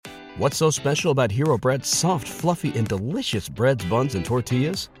What's so special about Hero Bread's soft, fluffy, and delicious breads, buns, and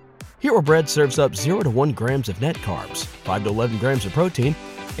tortillas? Hero Bread serves up 0 to 1 grams of net carbs, 5 to 11 grams of protein,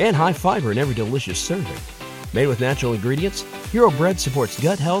 and high fiber in every delicious serving. Made with natural ingredients, Hero Bread supports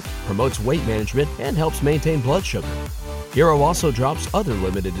gut health, promotes weight management, and helps maintain blood sugar. Hero also drops other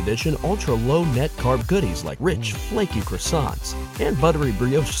limited edition ultra-low net carb goodies like rich, flaky croissants and buttery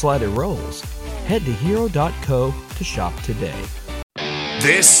brioche slider rolls. Head to hero.co to shop today.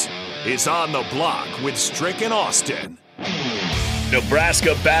 This is On the Block with Strick and Austin.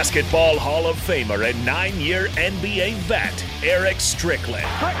 Nebraska Basketball Hall of Famer and 9-year NBA vet, Eric Strickland.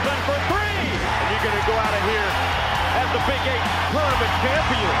 Strickland for three! And you're going to go out of here as the Big 8 tournament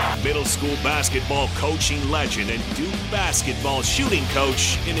champion. Middle school basketball coaching legend and Duke basketball shooting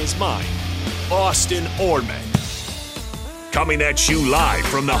coach in his mind, Austin Orman. Coming at you live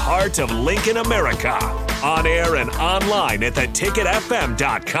from the heart of Lincoln, America. On air and online at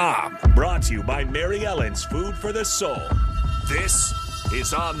theticketfm.com. Brought to you by Mary Ellen's Food for the Soul. This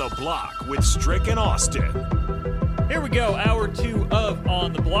is On the Block with Strick and Austin. Here we go, hour 2 of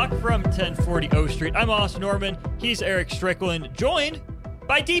On the Block from 1040 O Street. I'm Austin Norman. He's Eric Strickland, joined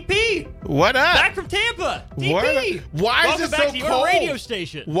by DP. What up? Back from Tampa. DP. Why Welcome is it back so to cold? your radio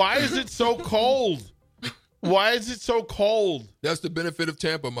station. Why is it so cold? Why is it so cold? That's the benefit of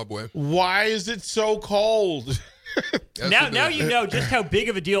Tampa, my boy. Why is it so cold? Now you know just how big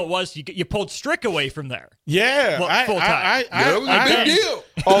of a deal it was. You pulled Strick away from there. Yeah, Full time. That was a big deal.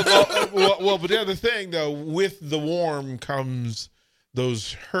 Well, but the other thing though, with the warm comes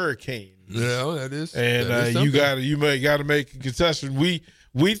those hurricanes. Yeah, that is. And that is you got to make a concession. We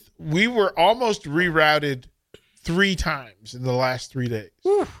were almost rerouted 3 times in the last 3 days.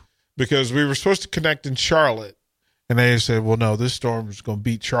 Whew. Because we were supposed to connect in Charlotte, and they said, well, no, this storm is going to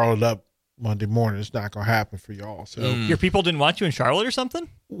beat Charlotte up Monday morning. It's not going to happen for y'all. So Your people didn't want you in Charlotte or something?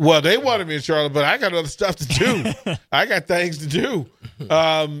 Well, they wanted me in Charlotte, but I got other stuff to do. I got things to do.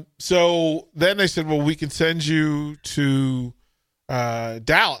 So then they said, well, we can send you to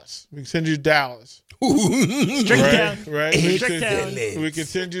Dallas. We can send you to Dallas. Strict down. Right? We can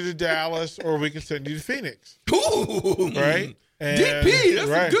send you to Dallas, or we can send you to Phoenix. Ooh. Right? And, DP, that's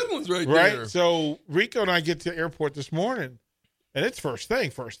some good ones right there. Right. So Rico and I get to the airport this morning, and it's first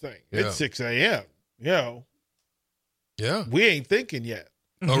thing. Yeah. It's 6 a.m. Yeah. We ain't thinking yet.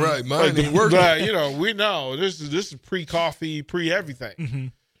 All right, mine ain't working. But, we know this is pre-coffee, pre-everything. Mm-hmm.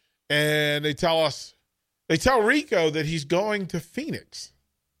 And they tell Rico that he's going to Phoenix.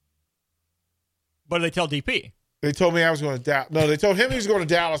 What do they tell DP? They told me I was going to Dallas. No, they told him he was going to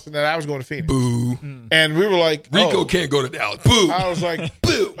Dallas and that I was going to Phoenix. Boo. And we were like, Rico can't go to Dallas. Boo. I was like,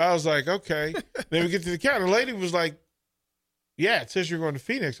 boo. I was like, okay. Then we get to the counter. The lady was like, yeah, it says you're going to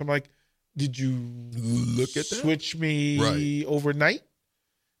Phoenix. I'm like, did you look at that? Switch me overnight?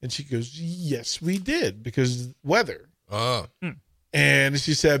 And she goes, yes, we did, because weather. And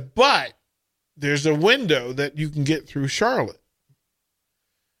she said, but there's a window that you can get through Charlotte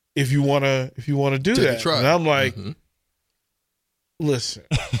if you want to do Take a that. try. And I'm like, listen.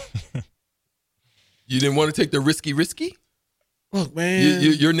 You didn't want to take the risky? Look, man.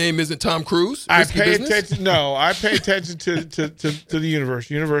 Your name isn't Tom Cruise? I Risky pay business? attention. No, I pay attention to the universe.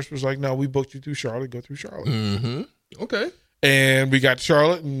 The universe was like, no, we booked you through Charlotte. Go through Charlotte. Mm-hmm. Okay. And we got to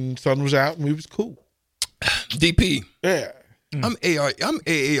Charlotte, and sun was out, and we was cool. DP. Yeah. I'm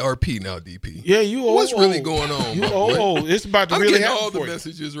AARP now, DP. Yeah, you old. What's really going on? You old. It's about to really happen all the for you.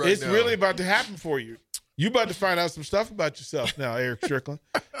 messages right it's now. It's really about to happen for you. You about to find out some stuff about yourself now, Eric Strickland.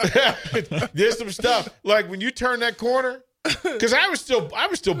 There's some stuff like when you turn that corner, because I was still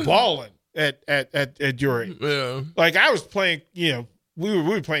balling at your age. Yeah. Like I was playing, we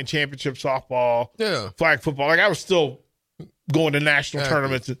were playing championship softball, flag football. Like I was still going to national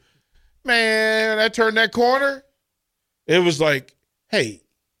tournaments. Man, I turned that corner. It was like, hey,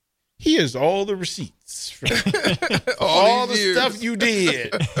 here's all the receipts for all the stuff you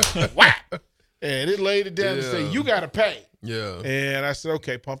did. Whack. And it laid it down and said, you got to pay. Yeah. And I said,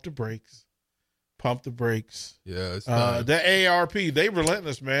 okay, pump the brakes. Yeah, it's fine. The ARP, they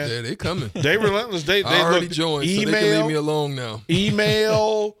relentless, man. Yeah, they coming. They relentless. They already joined, so they can leave me alone now.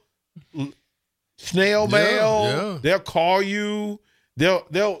 Email, snail mail. Yeah. They'll call you. They'll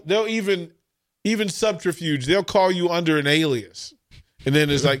even subterfuge. They'll call you under an alias, and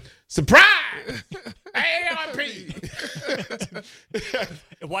then it's like surprise. ARP.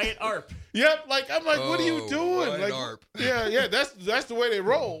 Wyatt Arp. Yep. Like I'm like, what are you doing? Wyatt like, Arp. Yeah. That's the way they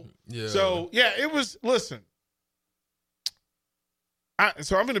roll. Yeah. So yeah, it was. Listen.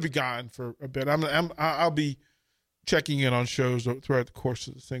 So I'm going to be gone for a bit. I'll be checking in on shows throughout the course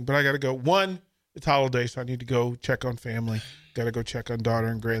of this thing, but I got to go. One, it's holiday, so I need to go check on family. Got to go check on daughter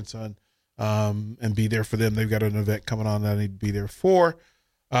and grandson and be there for them. They've got an event coming on that I need to be there for.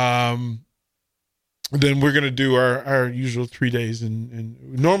 Then we're going to do our usual 3 days.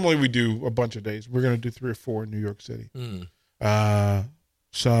 And normally we do a bunch of days. We're going to do 3 or 4 in New York City.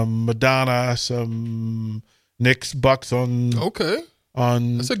 Some Madonna, some Knicks, Bucks on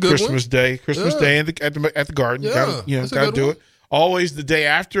that's a good Christmas Day. Christmas Day at the Garden. Yeah, gotta do it. Always the day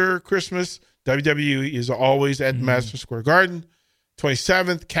after Christmas. WWE is always at Madison Square Garden.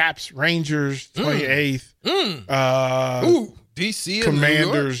 27th, Caps, Rangers. 28th, DC,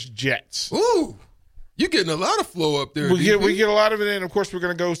 Commanders, Jets. Ooh, you're getting a lot of flow up there. We get a lot of it in. Of course, we're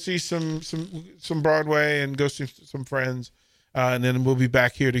going to go see some Broadway and go see some friends, and then we'll be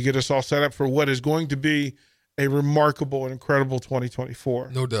back here to get us all set up for what is going to be a remarkable and incredible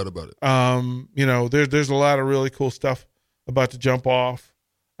 2024. No doubt about it. There's a lot of really cool stuff about to jump off.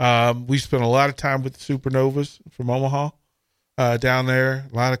 We spent a lot of time with the Supernovas from Omaha down there.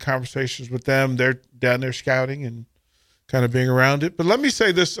 A lot of conversations with them. They're down there scouting and kind of being around it. But let me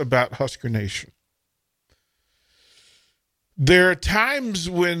say this about Husker Nation. There are times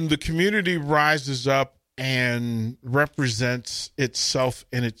when the community rises up and represents itself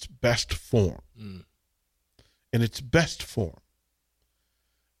in its best form. In its best form.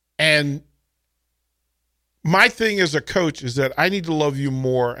 And my thing as a coach is that I need to love you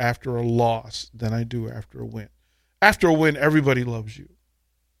more after a loss than I do after a win. After a win, everybody loves you.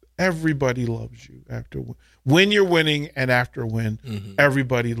 Everybody loves you after a win. When you're winning and after a win,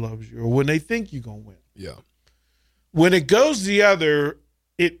 everybody loves you. Or when they think you're going to win. Yeah. When it goes the other,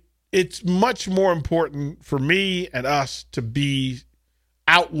 it's much more important for me and us to be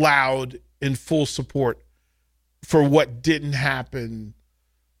out loud in full support for what didn't happen,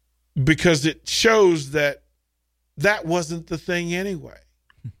 because it shows that wasn't the thing anyway.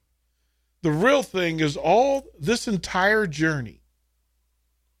 The real thing is all this entire journey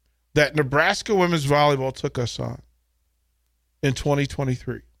that Nebraska women's volleyball took us on in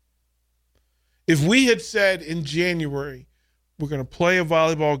 2023. If we had said in January, we're going to play a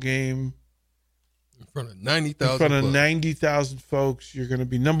volleyball game in front of 90,000 folks, you're going to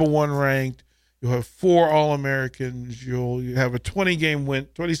be number 1 ranked, you'll have 4 All-Americans, you have a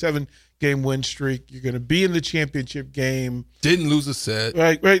 27-game win streak, you're going to be in the championship game. Didn't lose a set.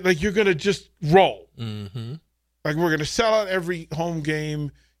 Right. Like you're going to just roll. Like we're going to sell out every home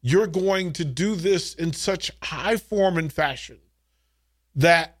game. You're going to do this in such high form and fashion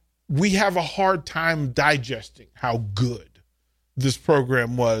that we have a hard time digesting how good this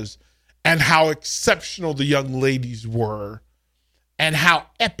program was and how exceptional the young ladies were and how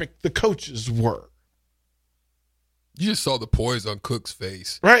epic the coaches were. You just saw the poise on Cook's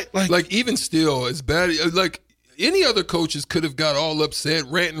face. Right. Like even still, as bad, like any other coaches could have got all upset,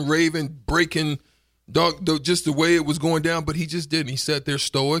 ranting, raving, breaking, just the way it was going down, but he just didn't. He sat there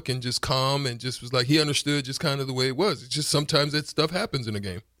stoic and just calm and just was like, he understood just kind of the way it was. It's just sometimes that stuff happens in a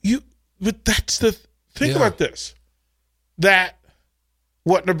game. But that's the think about this, that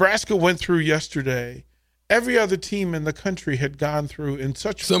what Nebraska went through yesterday, every other team in the country had gone through in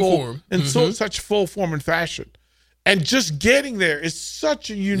such such full form and fashion. And just getting there is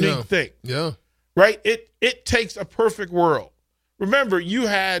such a unique thing. Yeah. Right? It takes a perfect world. Remember, you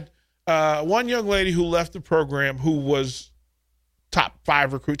had one young lady who left the program who was top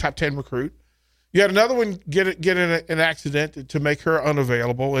 10 recruit. You had another one get in an accident to make her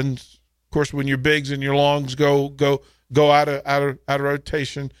unavailable. And of course, when your bigs and your longs go out of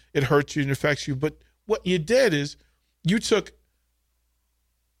rotation, it hurts you and affects you. But what you did is you took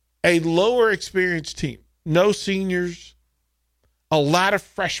a lower experienced team, no seniors, a lot of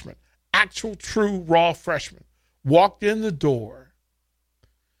freshmen, actual true raw freshmen, walked in the door.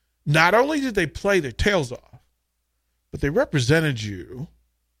 Not only did they play their tails off, but they represented you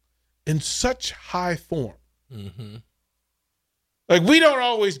in such high form. Like, we don't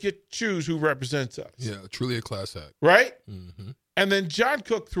always get to choose who represents us. Yeah, truly a class act. Right? And then John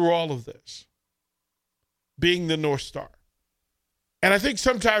Cook, through all of this, being the North Star. And I think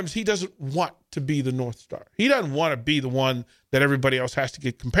sometimes he doesn't want to be the North Star. He doesn't want to be the one that everybody else has to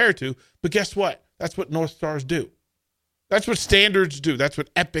get compared to. But guess what? That's what North Stars do. That's what standards do. That's what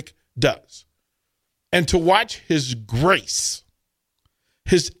Epic does. And to watch his grace,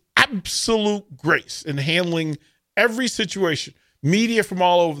 his absolute grace in handling every situation, media from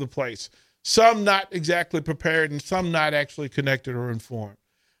all over the place, some not exactly prepared and some not actually connected or informed.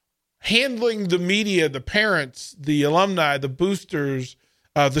 Handling the media, the parents, the alumni, the boosters,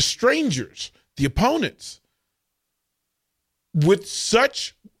 the strangers, the opponents, with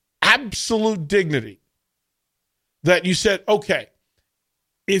such absolute dignity that you said, okay,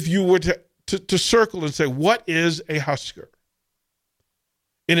 if you were to to circle and say, what is a Husker?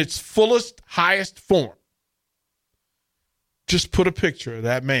 In its fullest, highest form. Just put a picture of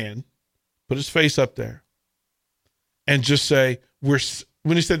that man, put his face up there, and just say, when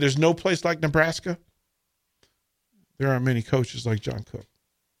he said there's no place like Nebraska, there aren't many coaches like John Cook.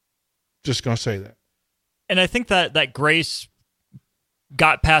 Just going to say that. And I think that grace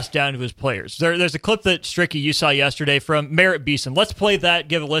got passed down to his players. There's a clip that, Stricky, you saw yesterday from Merritt Beeson. Let's play that,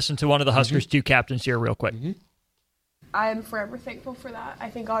 give a listen to one of the Huskers' two captains here real quick. I'm forever thankful for that. I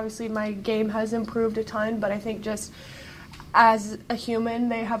think obviously my game has improved a ton, but I think just as a human,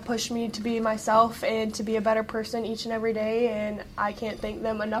 they have pushed me to be myself and to be a better person each and every day, and I can't thank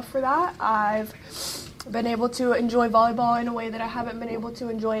them enough for that. I've been able to enjoy volleyball in a way that I haven't been able to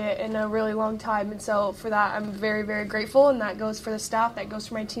enjoy it in a really long time, and so for that I'm very, very grateful, and that goes for the staff, that goes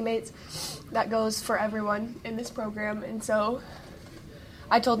for my teammates, that goes for everyone in this program. And so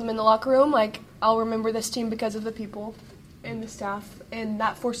I told them in the locker room, like, I'll remember this team because of the people and the staff, and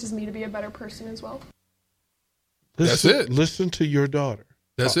that forces me to be a better person as well. That's it. Listen to your daughter.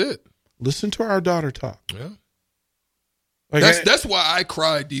 That's it. Listen to our daughter talk. Yeah. Like That's why I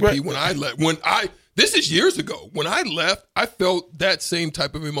cried, DP, right. when I left. This is years ago. When I left, I felt that same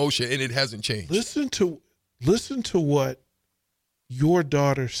type of emotion, and it hasn't changed. Listen to what your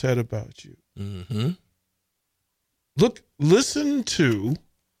daughter said about you. Mm-hmm. Listen to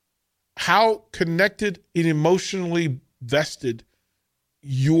how connected and emotionally vested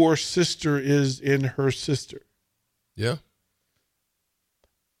your sister is in her sister. Yeah.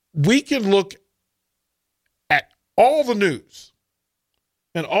 We can look at all the news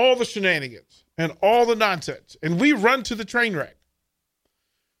and all the shenanigans and all the nonsense, and we run to the train wreck.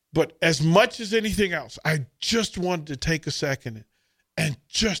 But as much as anything else, I just wanted to take a second and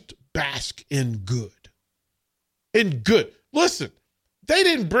just bask in good. In good. Listen, they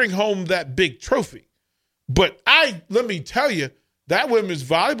didn't bring home that big trophy, but let me tell you, that women's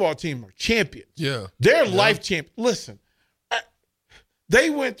volleyball team are champions. Yeah. They're life champions. Listen, they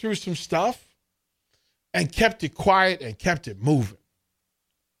went through some stuff and kept it quiet and kept it moving.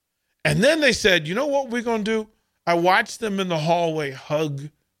 And then they said, you know what we're going to do? I watched them in the hallway hug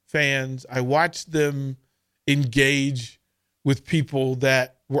fans. I watched them engage with people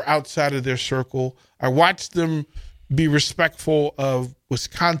that were outside of their circle. I watched them be respectful of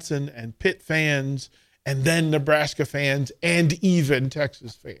Wisconsin and Pitt fans, and then Nebraska fans, and even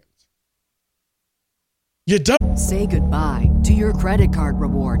Texas fans. You don't say goodbye to your credit card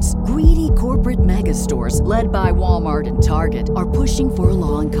rewards. Greedy corporate mega stores, led by Walmart and Target, are pushing for a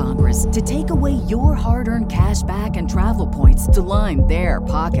law in Congress to take away your hard-earned cash back and travel points to line their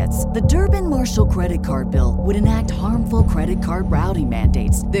pockets. The Durbin-Marshall credit card bill would enact harmful credit card routing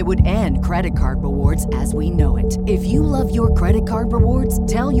mandates that would end credit card rewards as we know it. If you love your credit card rewards,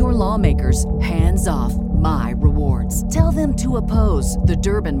 tell your lawmakers, hands off my rewards. Tell them to oppose the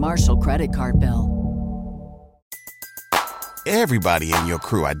Durbin-Marshall credit card bill. Everybody in your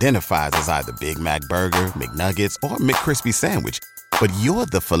crew identifies as either Big Mac Burger, McNuggets, or McCrispy Sandwich. But you're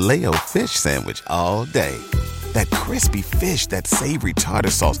the Filet-O-Fish Sandwich all day. That crispy fish, that savory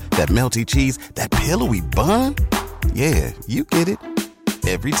tartar sauce, that melty cheese, that pillowy bun. Yeah, you get it.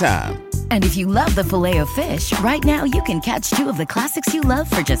 Every time. And if you love the Filet-O-Fish, right now you can catch two of the classics you love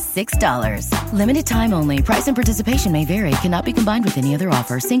for just $6. Limited time only. Price and participation may vary. Cannot be combined with any other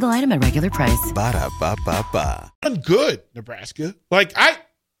offer. Single item at regular price. Ba-da-ba-ba-ba. I'm good, Nebraska.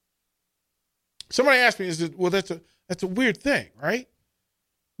 Somebody asked me, that's a weird thing, right?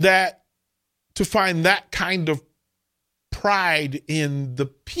 That to find that kind of pride in the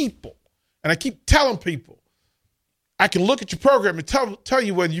people. And I keep telling people, I can look at your program and tell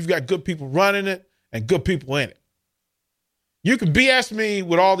you whether you've got good people running it and good people in it. You can BS me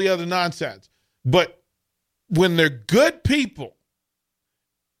with all the other nonsense, but when they're good people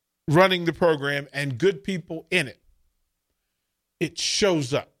running the program and good people in it, it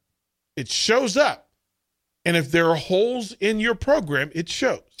shows up. It shows up. And if there are holes in your program, it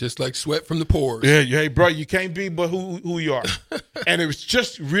shows. Just like sweat from the pores. Yeah, hey, bro, you can't be but who you are. And it was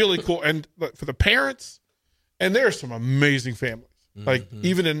just really cool. And look, for the parents, and there are some amazing families, like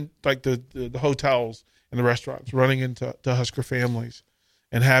even in like the hotels and the restaurants, running into Husker families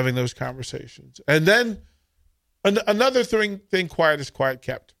and having those conversations. And then another thing quiet is quiet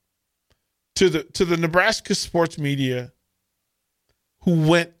kept. To the Nebraska sports media who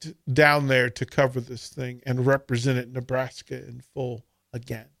went down there to cover this thing and represented Nebraska in full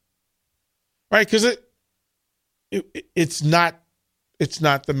again, right? Because it's not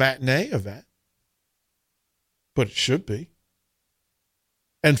the matinee event. But it should be.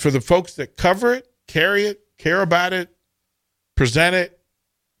 And for the folks that cover it, carry it, care about it, present it,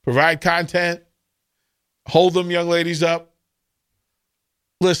 provide content, hold them young ladies up.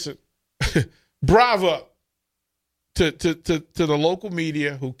 Listen, bravo to the local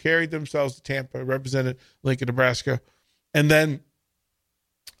media who carried themselves to Tampa, represented Lincoln, Nebraska. And then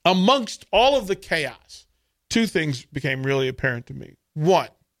amongst all of the chaos, two things became really apparent to me. One,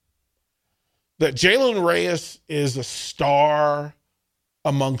 that Jalen Reyes is a star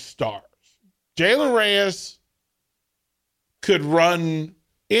amongst stars. Jalen Reyes could run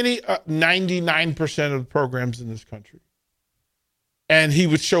any 99% of the programs in this country. And he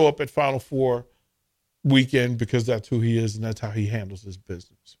would show up at Final Four weekend because that's who he is and that's how he handles his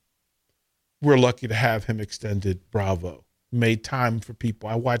business. We're lucky to have him extended. Bravo. Made time for people.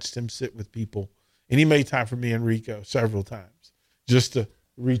 I watched him sit with people, and he made time for me and Rico several times just to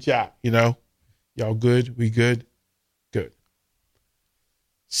reach out, Y'all good? We good? Good.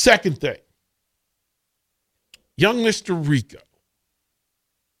 Second thing, young Mr. Rico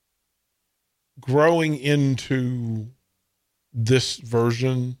growing into this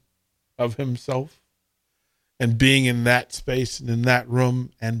version of himself and being in that space and in that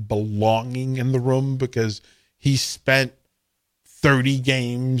room and belonging in the room because he spent 30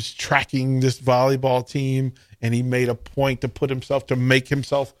 games tracking this volleyball team and he made a point to make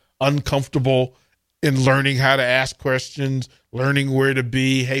himself uncomfortable in learning how to ask questions, learning where to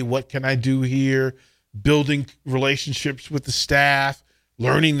be. Hey, what can I do here? Building relationships with the staff,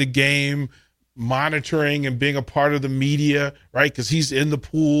 learning the game, monitoring and being a part of the media, right? Because he's in the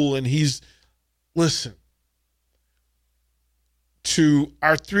pool and listen, to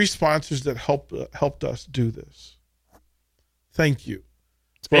our three sponsors that helped us do this. Thank you.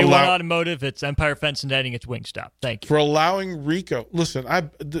 A1 Automotive, it's Empire Fence and Netting, it's Wingstop. Thank you. For allowing Rico, listen,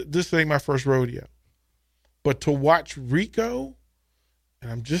 this ain't my first rodeo, but to watch Rico, and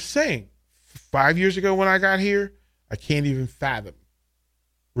I'm just saying, 5 years ago when I got here, I can't even fathom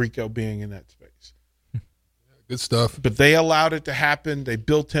Rico being in that space. Good stuff. But they allowed it to happen. They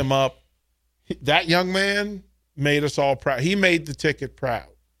built him up. That young man made us all proud. He made the ticket proud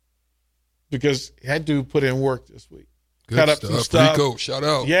because that dude put in work this week. Good Cut up stuff. some stuff. Rico, shout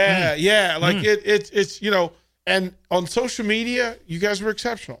out. Yeah. Like it's and on social media, you guys were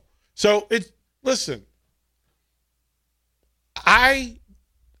exceptional. So listen, I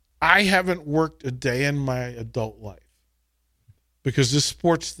haven't worked a day in my adult life because this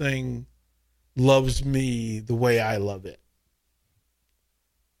sports thing loves me the way I love it.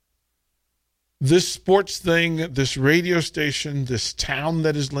 This sports thing, this radio station, this town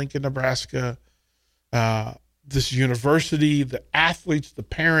that is Lincoln, Nebraska, this university, the athletes, the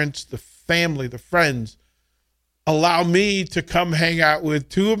parents, the family, the friends, allow me to come hang out with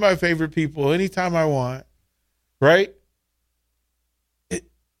two of my favorite people anytime I want, right?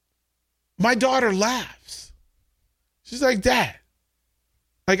 My daughter laughs. She's like, Dad.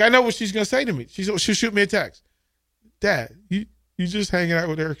 Like, I know what she's going to say to me. She'll shoot me a text. Dad, you just hanging out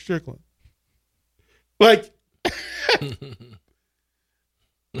with Eric Strickland. Like,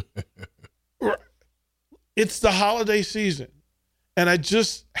 it's the holiday season, and I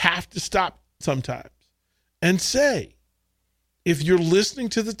just have to stop sometimes and say, if you're listening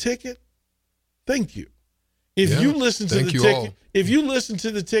to the ticket, thank you. If you listen to the ticket, if you listen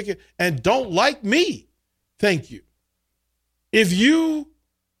to the ticket and don't like me, thank you. If you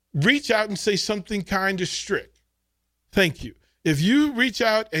reach out and say something kind of strict, thank you. If you reach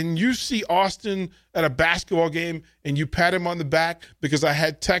out and you see Austin at a basketball game and you pat him on the back, because I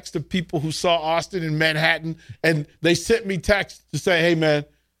had texts of people who saw Austin in Manhattan and they sent me texts to say, hey, man,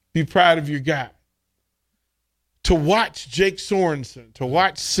 be proud of your guy. To watch Jake Sorensen, to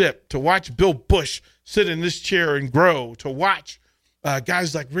watch Sip, to watch Bill Bush sit in this chair and grow, to watch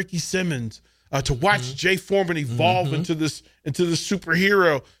guys like Ricky Simmons, to watch Jay Foreman evolve into this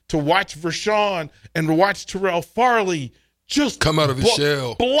superhero, to watch Vershawn and to watch Terrell Farley just come out of his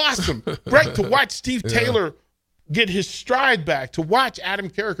shell, blossom, right? To watch Steve Taylor get his stride back, to watch Adam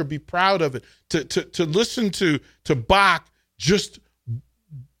Carricker be proud of it, to listen to Bach just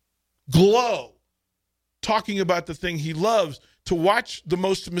glow, talking about the thing he loves, to watch the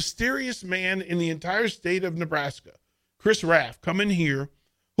most mysterious man in the entire state of Nebraska, Chris Raff, come in here,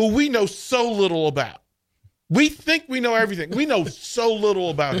 who we know so little about. We think we know everything. We know so little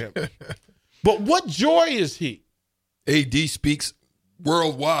about him. But what joy is he? AD speaks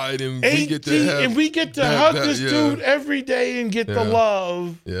worldwide, and we get to hug this dude every day and get the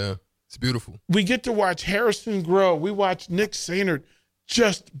love. Yeah, it's beautiful. We get to watch Harrison grow. We watch Nick Sainert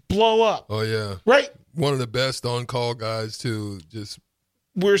just blow up. Oh yeah, right. One of the best on-call guys too.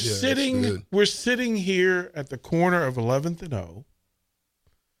 We're sitting here at the corner of 11th and O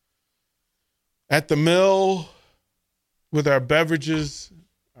at the mill with our beverages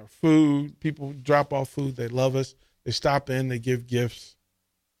our food. People drop off food. They love us. They stop in. They give gifts.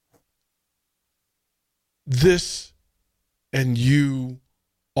 This and you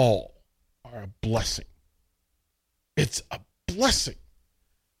all are a blessing. It's a blessing.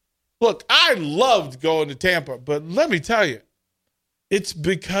 Look, I loved going to Tampa, but let me tell you, it's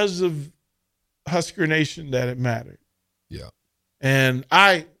because of Husker Nation that it mattered. Yeah. And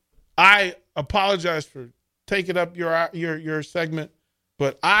I apologize for taking up your segment,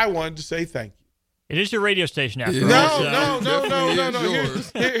 but I wanted to say thank you. It is your radio station after all. No.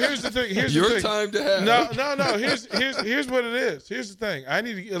 Here's the thing. Here's your the thing. time to have. No. Here's what it is. Here's the thing. I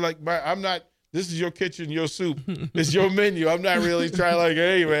need to I'm not. This is your kitchen, your soup. It's your menu. I'm not really trying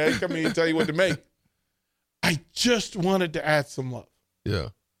hey man, come here and tell you what to make. I just wanted to add some love. Yeah.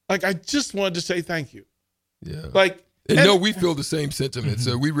 I just wanted to say thank you. Yeah. And we feel the same sentiment.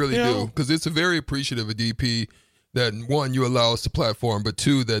 So we really do, because it's a very appreciative of DP that, one, you allow us to platform, but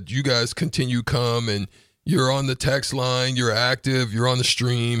two, that you guys continue come and you're on the text line, you're active, you're on the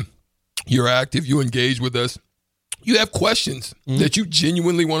stream, you're active, you engage with us. You have questions that you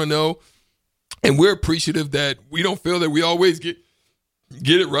genuinely want to know, and we're appreciative that we don't feel that we always get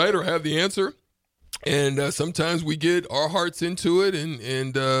it right or have the answer. And sometimes we get our hearts into it,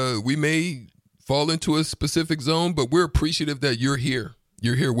 and we may fall into a specific zone, but we're appreciative that you're here.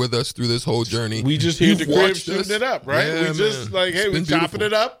 You're here with us through this whole journey. We just here at the crib shooting it up, right? Yeah, we just we're chopping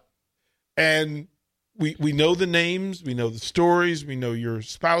it up, and we know the names, we know the stories, we know your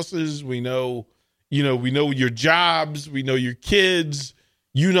spouses, we know your jobs, we know your kids,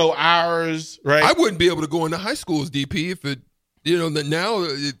 you know ours, right? I wouldn't be able to go into high school as DP if it. Now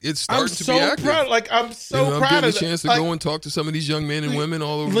it's starting to be active. I'm so proud getting of a chance to go and talk to some of these young men and women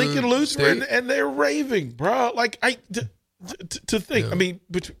all over Lincoln Lutheran, state. and they're raving, bro. To think. Yeah. I mean,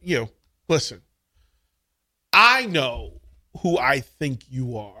 but listen. I know who I think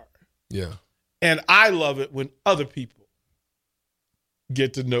you are. Yeah, and I love it when other people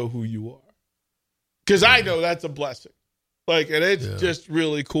get to know who you are, because I know that's a blessing. And it's just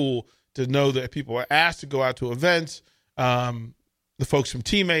really cool to know that people are asked to go out to events. The folks from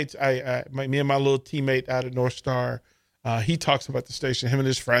Teammates, me and my little teammate out at North Star, he talks about the station, him and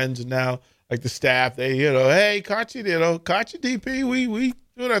his friends, and now the staff, they, hey, Kachi, DP, we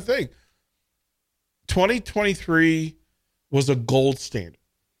doing our thing. 2023 was a gold standard.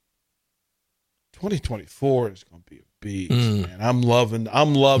 2024 is going to be a beast, man. I'm loving.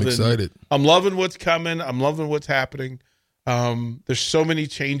 Excited. I'm loving what's coming. I'm loving what's happening. There's so many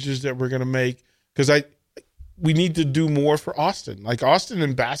changes that we're going to make, because we need to do more for Austin. Austin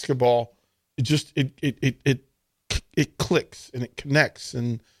in basketball, it clicks and it connects,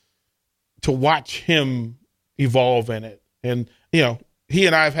 and to watch him evolve in it. And he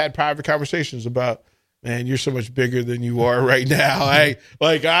and I have had private conversations about, man, you're so much bigger than you are right now. I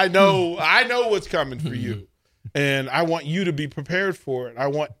know what's coming for you, and I want you to be prepared for it. I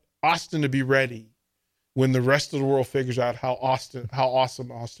want Austin to be ready when the rest of the world figures out how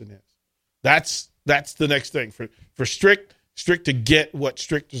awesome Austin is. That's the next thing for Strick to get what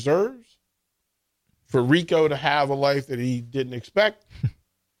Strick deserves, for Rico to have a life that he didn't expect,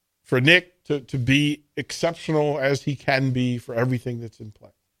 for Nick to be exceptional as he can be for everything that's in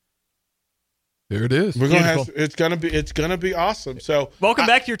play. There it is. We're it's gonna be awesome. So welcome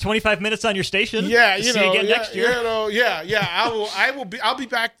back to your 25 minutes on your station. Yeah, see you again next year. I'll be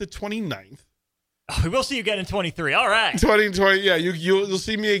back the 29th. We will see you again in 23. All right. 2020. Yeah, you'll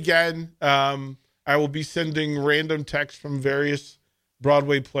see me again. I will be sending random texts from various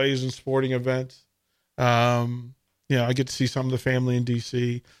Broadway plays and sporting events. I get to see some of the family in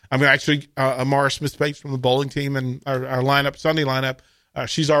DC. I mean, actually, Amara Smith-Bates from the bowling team and our lineup, Sunday lineup,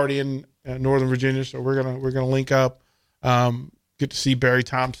 she's already in Northern Virginia, so we're gonna link up. Get to see Barry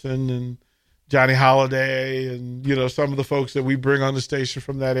Thompson and Johnny Holiday and some of the folks that we bring on the station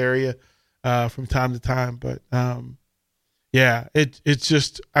from that area from time to time. But it's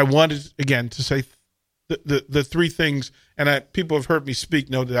just, I wanted again to say the three things, and people have heard me speak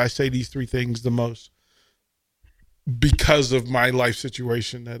know that I say these three things the most because of my life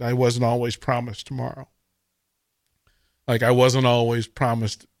situation, that I wasn't always promised tomorrow. I wasn't always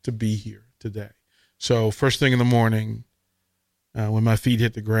promised to be here today. So first thing in the morning, when my feet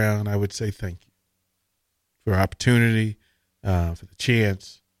hit the ground, I would say thank you for opportunity, for the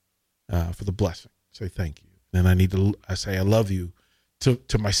chance, for the blessing. Say thank you. Then I say I love you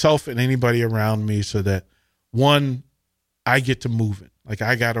to myself and anybody around me, so that, one, I get to move it.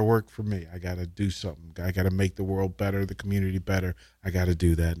 I got to work for me. I got to do something. I got to make the world better, the community better. I got to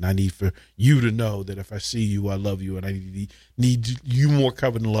do that. And I need for you to know that if I see you, I love you, and I need you more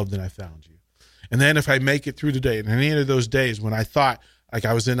covered in love than I found you. And then if I make it through the day, and any of those days when I thought like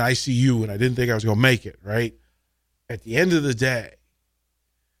I was in ICU and I didn't think I was going to make it, right? At the end of the day,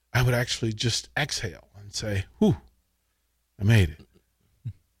 I would actually just exhale and say, whew, I made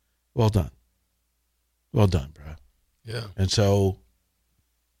it. Well done. Well done, bro. Yeah. And so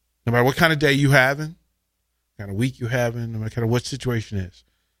no matter what kind of day you having, what kind of week you having, no matter kind of what situation is,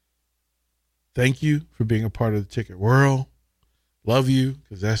 thank you for being a part of the ticket world. Love you,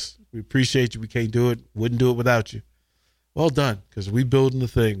 because we appreciate you. We can't do it. Wouldn't do it without you. Well done, because we building the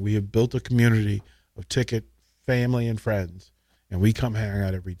thing. We have built a community of ticket family and friends, and we come hang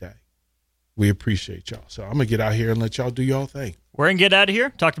out every day. We appreciate y'all. So I'm going to get out here and let y'all do y'all thing. We're going to get out of here.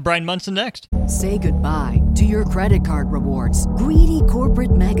 Talk to Brian Munson next. Say goodbye to your credit card rewards. Greedy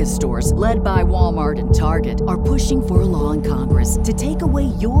corporate mega stores, led by Walmart and Target, are pushing for a law in Congress to take away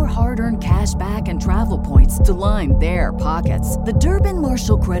your hard-earned cash back and travel points to line their pockets. The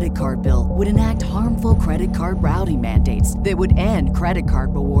Durbin-Marshall credit card bill would enact harmful credit card routing mandates that would end credit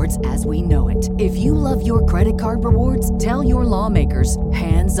card rewards as we know it. If you love your credit card rewards, tell your lawmakers,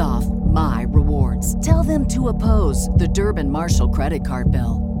 hands off my rewards. Tell them to oppose the Durbin-Marshall credit card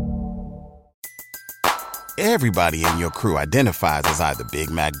bill. Everybody in your crew identifies as either Big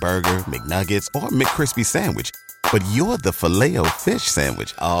Mac Burger, McNuggets, or McCrispy Sandwich. But you're the Filet-O-Fish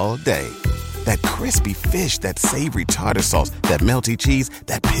Sandwich all day. That crispy fish, that savory tartar sauce, that melty cheese,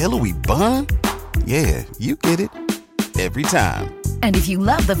 that pillowy bun. Yeah, you get it. Every time. And if you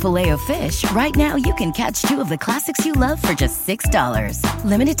love the Filet-O-Fish, right now you can catch 2 of the classics you love for just $6.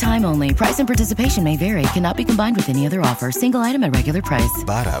 Limited time only. Price and participation may vary. Cannot be combined with any other offer. Single item at regular price.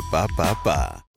 Ba-da-ba-ba-ba.